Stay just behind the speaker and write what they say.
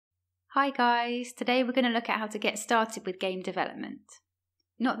Hi guys, today we're going to look at how to get started with game development.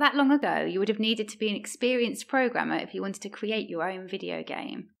 Not that long ago, you would have needed to be an experienced programmer if you wanted to create your own video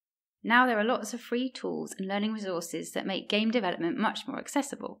game. Now there are lots of free tools and learning resources that make game development much more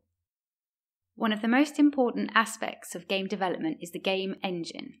accessible. One of the most important aspects of game development is the game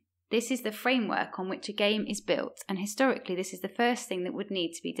engine. This is the framework on which a game is built, and historically this is the first thing that would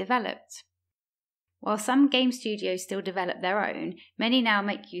need to be developed. While some game studios still develop their own, many now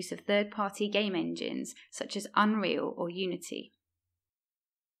make use of third-party game engines such as Unreal or Unity.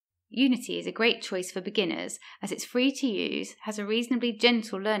 Unity is a great choice for beginners as it's free to use, has a reasonably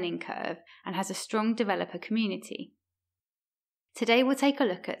gentle learning curve, and has a strong developer community. Today we'll take a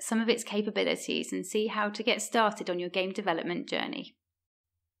look at some of its capabilities and see how to get started on your game development journey.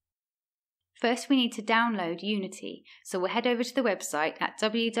 First, we need to download Unity, so we'll head over to the website at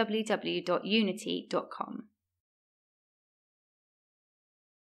www.unity.com.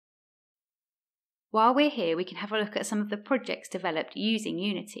 While we're here, we can have a look at some of the projects developed using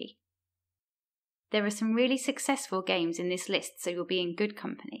Unity. There are some really successful games in this list, so you'll be in good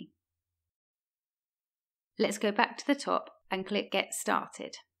company. Let's go back to the top and click Get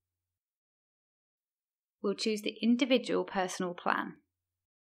Started. We'll choose the individual personal plan.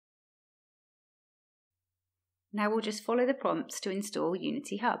 Now we'll just follow the prompts to install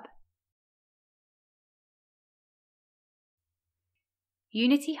Unity Hub.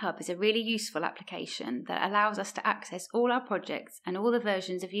 Unity Hub is a really useful application that allows us to access all our projects and all the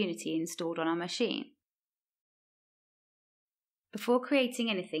versions of Unity installed on our machine. Before creating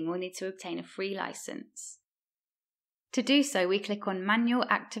anything, we'll need to obtain a free license. To do so, we click on Manual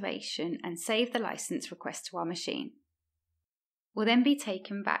Activation and save the license request to our machine. We'll then be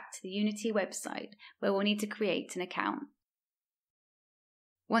taken back to the Unity website where we'll need to create an account.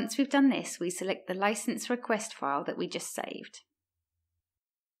 Once we've done this, we select the license request file that we just saved.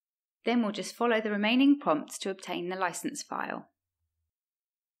 Then we'll just follow the remaining prompts to obtain the license file.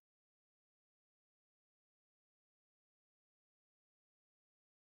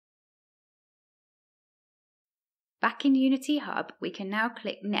 Back in Unity Hub, we can now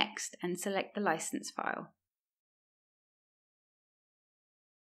click Next and select the license file.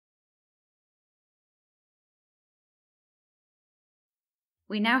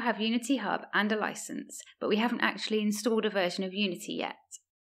 We now have Unity Hub and a license, but we haven't actually installed a version of Unity yet.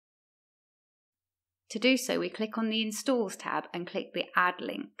 To do so, we click on the Installs tab and click the Add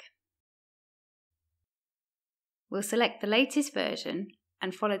link. We'll select the latest version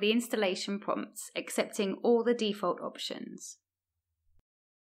and follow the installation prompts, accepting all the default options.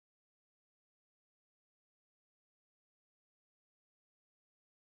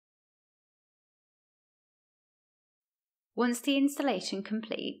 Once the installation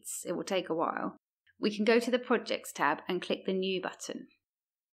completes, it will take a while, we can go to the Projects tab and click the New button.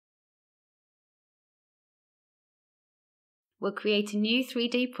 We'll create a new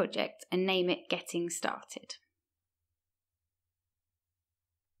 3D project and name it Getting Started.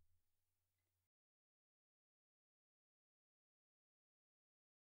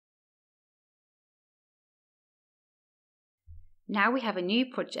 Now we have a new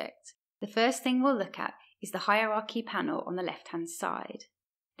project. The first thing we'll look at is the hierarchy panel on the left-hand side.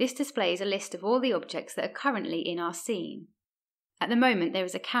 This displays a list of all the objects that are currently in our scene. At the moment there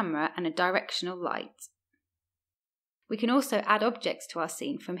is a camera and a directional light. We can also add objects to our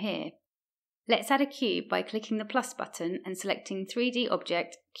scene from here. Let's add a cube by clicking the plus button and selecting 3D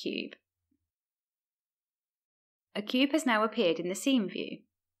Object, Cube. A cube has now appeared in the scene view.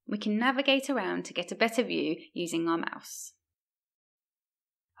 We can navigate around to get a better view using our mouse.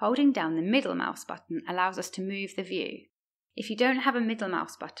 Holding down the middle mouse button allows us to move the view. If you don't have a middle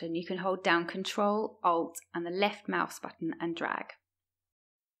mouse button, you can hold down Ctrl, Alt and the left mouse button and drag.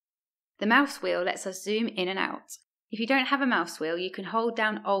 The mouse wheel lets us zoom in and out. If you don't have a mouse wheel, you can hold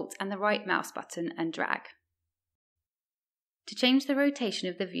down Alt and the right mouse button and drag. To change the rotation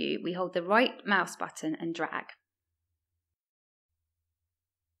of the view, we hold the right mouse button and drag.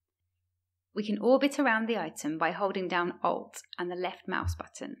 We can orbit around the item by holding down Alt and the left mouse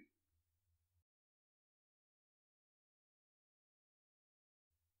button.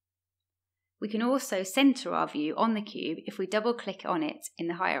 We can also centre our view on the cube if we double-click on it in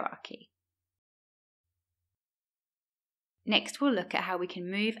the hierarchy. Next, we'll look at how we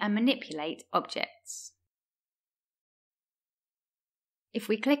can move and manipulate objects. If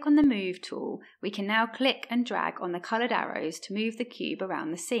we click on the Move tool, we can now click and drag on the coloured arrows to move the cube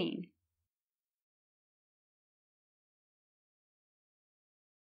around the scene.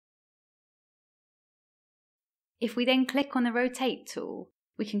 If we then click on the Rotate tool,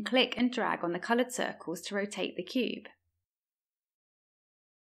 we can click and drag on the coloured circles to rotate the cube.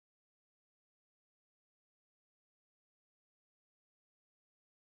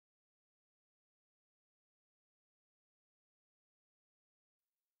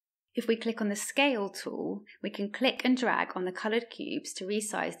 If we click on the Scale tool, we can click and drag on the coloured cubes to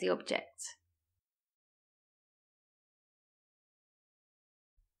resize the object.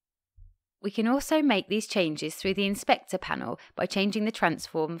 We can also make these changes through the Inspector panel by changing the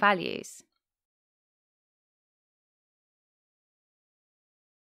transform values.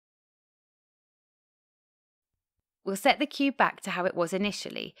 We'll set the cube back to how it was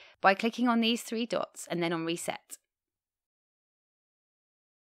initially by clicking on these three dots and then on Reset.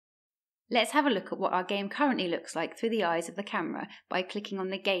 Let's have a look at what our game currently looks like through the eyes of the camera by clicking on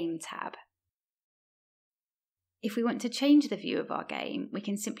the Game tab. If we want to change the view of our game, we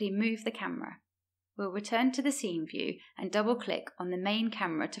can simply move the camera. We'll return to the scene view and double-click on the main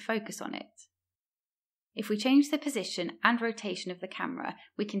camera to focus on it. If we change the position and rotation of the camera,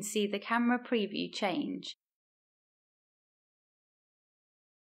 we can see the camera preview change.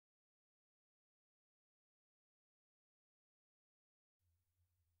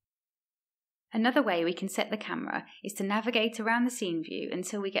 Another way we can set the camera is to navigate around the scene view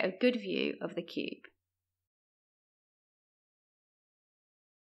until we get a good view of the cube.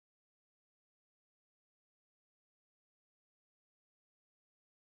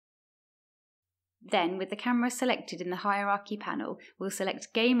 Then, with the camera selected in the Hierarchy panel, we'll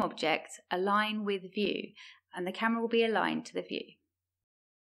select Game Object, Align with View, and the camera will be aligned to the view.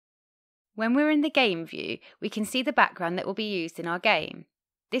 When we're in the game view, we can see the background that will be used in our game.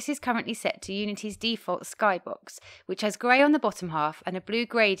 This is currently set to Unity's default skybox, which has grey on the bottom half and a blue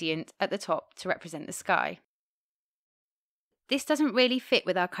gradient at the top to represent the sky. This doesn't really fit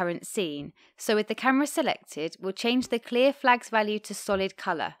with our current scene, so with the camera selected, we'll change the clear flags value to solid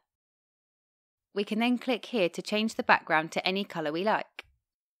colour. We can then click here to change the background to any colour we like.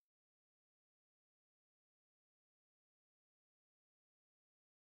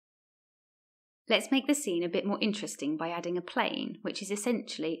 Let's make the scene a bit more interesting by adding a plane, which is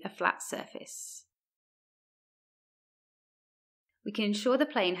essentially a flat surface. We can ensure the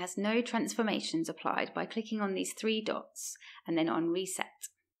plane has no transformations applied by clicking on these three dots and then on Reset.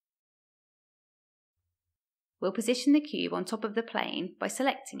 We'll position the cube on top of the plane by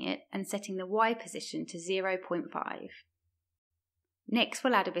selecting it and setting the Y position to 0.5. Next,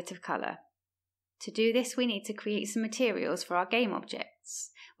 we'll add a bit of colour. To do this, we need to create some materials for our game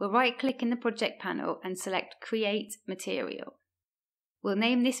objects. We'll right-click in the project panel and select Create Material. We'll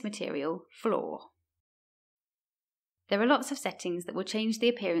name this material Floor. There are lots of settings that will change the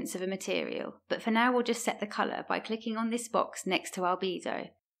appearance of a material, but for now we'll just set the colour by clicking on this box next to Albedo,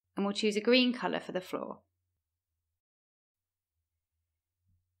 and we'll choose a green colour for the floor.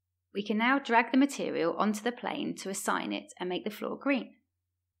 We can now drag the material onto the plane to assign it and make the floor green.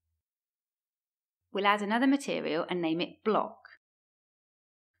 We'll add another material and name it Block.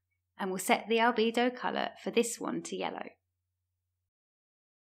 And we'll set the albedo colour for this one to yellow.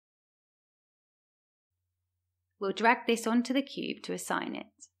 We'll drag this onto the cube to assign it.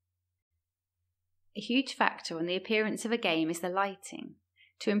 A huge factor on the appearance of a game is the lighting.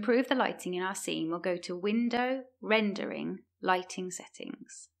 To improve the lighting in our scene, we'll go to Window, Rendering, Lighting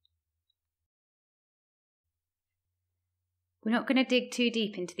Settings. We're not going to dig too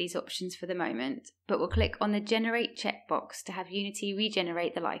deep into these options for the moment, but we'll click on the Generate checkbox to have Unity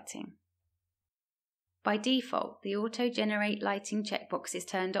regenerate the lighting. By default, the Auto-Generate Lighting checkbox is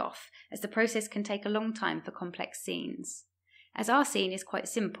turned off, as the process can take a long time for complex scenes. As our scene is quite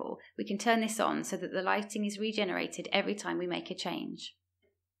simple, we can turn this on so that the lighting is regenerated every time we make a change.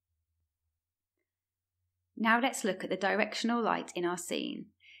 Now let's look at the directional light in our scene.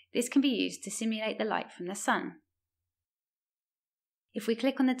 This can be used to simulate the light from the sun. If we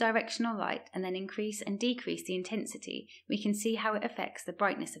click on the directional light and then increase and decrease the intensity, we can see how it affects the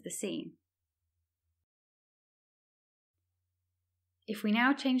brightness of the scene. If we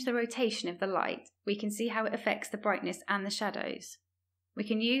now change the rotation of the light, we can see how it affects the brightness and the shadows. We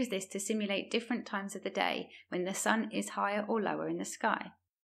can use this to simulate different times of the day when the sun is higher or lower in the sky.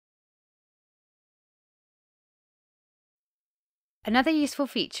 Another useful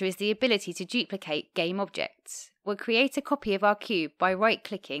feature is the ability to duplicate game objects. We'll create a copy of our cube by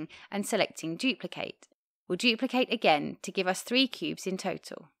right-clicking and selecting Duplicate. We'll duplicate again to give us 3 cubes in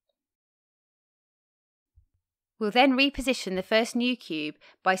total. We'll then reposition the first new cube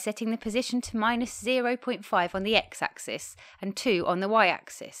by setting the position to -0.5 on the x-axis and 2 on the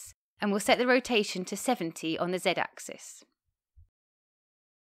y-axis, and we'll set the rotation to 70 on the z-axis.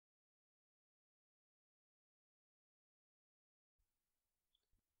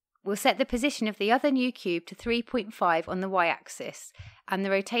 We'll set the position of the other new cube to 3.5 on the y-axis and the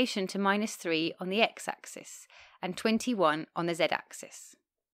rotation to -3 on the x-axis and 21 on the z-axis.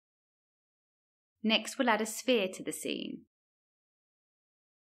 Next, we'll add a sphere to the scene.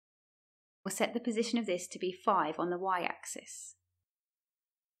 set the position of this to be 5 on the y-axis.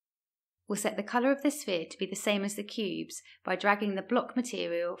 We'll set the colour of the sphere to be the same as the cubes by dragging the block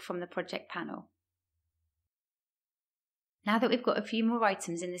material from the project panel. Now that we've got a few more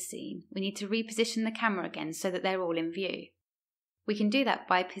items in the scene, we need to reposition the camera again so that they're all in view. We can do that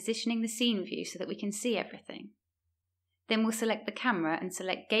by positioning the scene view so that we can see everything. Then we'll select the camera and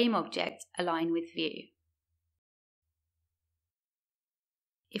select Game Object, Align with View.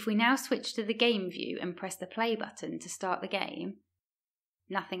 If we now switch to the game view and press the play button to start the game,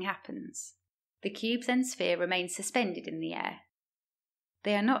 nothing happens. The cubes and sphere remain suspended in the air.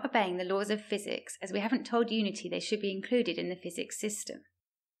 They are not obeying the laws of physics, as we haven't told Unity they should be included in the physics system.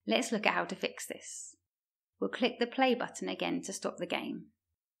 Let's look at how to fix this. We'll click the play button again to stop the game.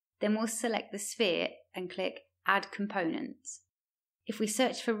 Then we'll select the sphere and click Add Components. If we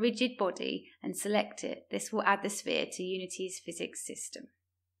search for Rigid Body and select it, this will add the sphere to Unity's physics system.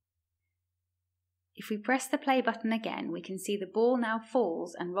 If we press the play button again, we can see the ball now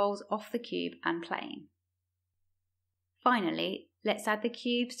falls and rolls off the cube and plane. Finally, let's add the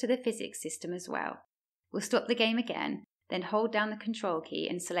cubes to the physics system as well. We'll stop the game again, then hold down the control key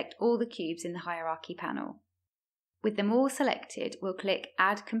and select all the cubes in the hierarchy panel. With them all selected, we'll click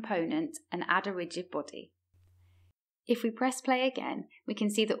Add Component and add a rigid body. If we press play again, we can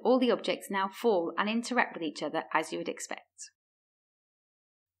see that all the objects now fall and interact with each other as you would expect.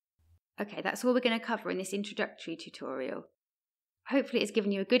 Okay, that's all we're going to cover in this introductory tutorial. Hopefully it's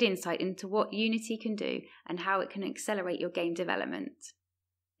given you a good insight into what Unity can do and how it can accelerate your game development.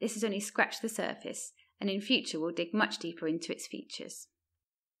 This has only scratched the surface, and in future we'll dig much deeper into its features.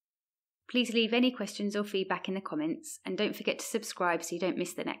 Please leave any questions or feedback in the comments, and don't forget to subscribe so you don't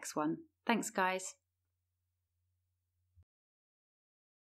miss the next one. Thanks guys.